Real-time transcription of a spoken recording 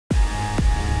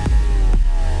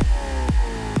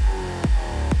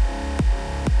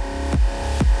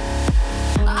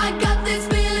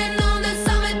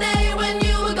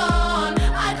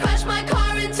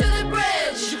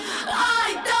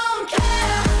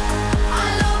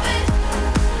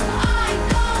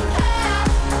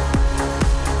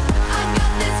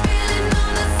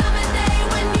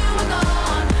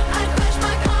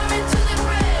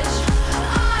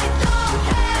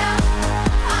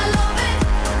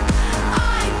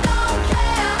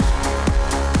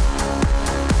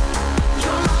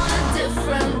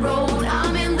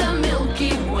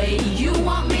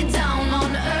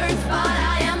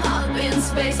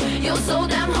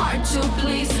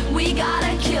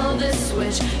know this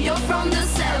switch. You're from the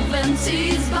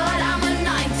 70s, but I'm a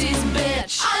 90s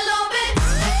bitch. I love it.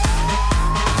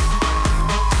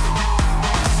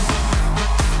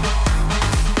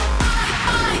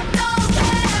 I don't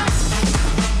care.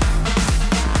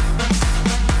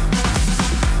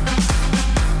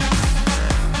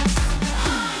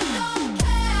 I don't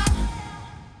care.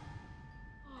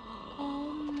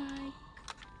 Oh my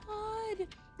God,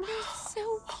 they're so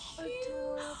cute.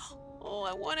 Oh,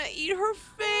 I want to eat her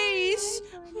face.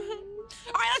 All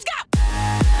right, let's go.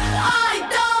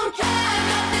 I